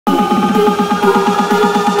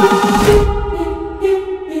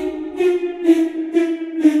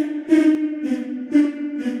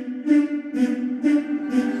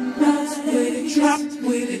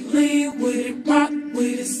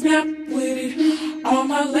All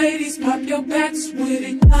my ladies, pop your backs with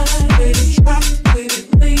it. Line with it, drop with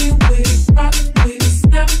it, lean with it, rock with it,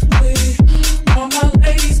 snap with it. All my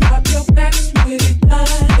ladies, pop your backs with it.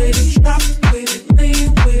 Line with it, drop with it,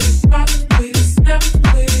 lean with it, rock with it, snap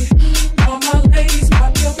with it. All my ladies,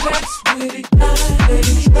 pop your backs with it. Line with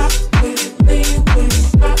it, drop with it, lean with it,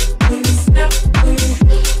 rock with it, snap with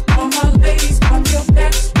it. All my ladies, pop your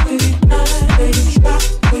backs with it. Line with it, drop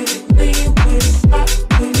with it, lean with it, rock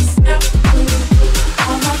with it, snap with it.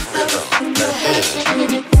 All my fellas, put your backs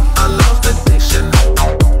with it. I love the diction,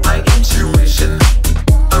 my intuition,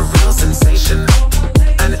 a real sensation,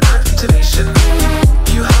 an activation.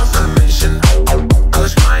 You have permission,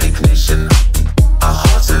 push my ignition, a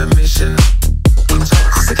hot emission,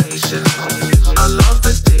 intoxication. I love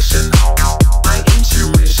the diction, my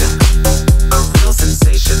intuition, a real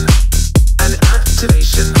sensation, an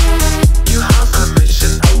activation. You have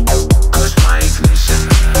permission, push my ignition,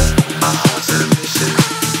 a hot emission,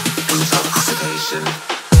 intoxication.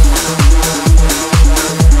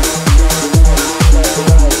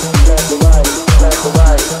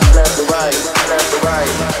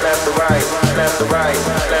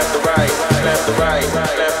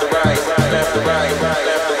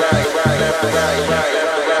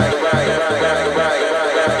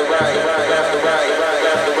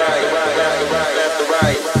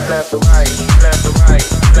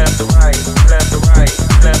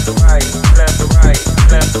 Left to right,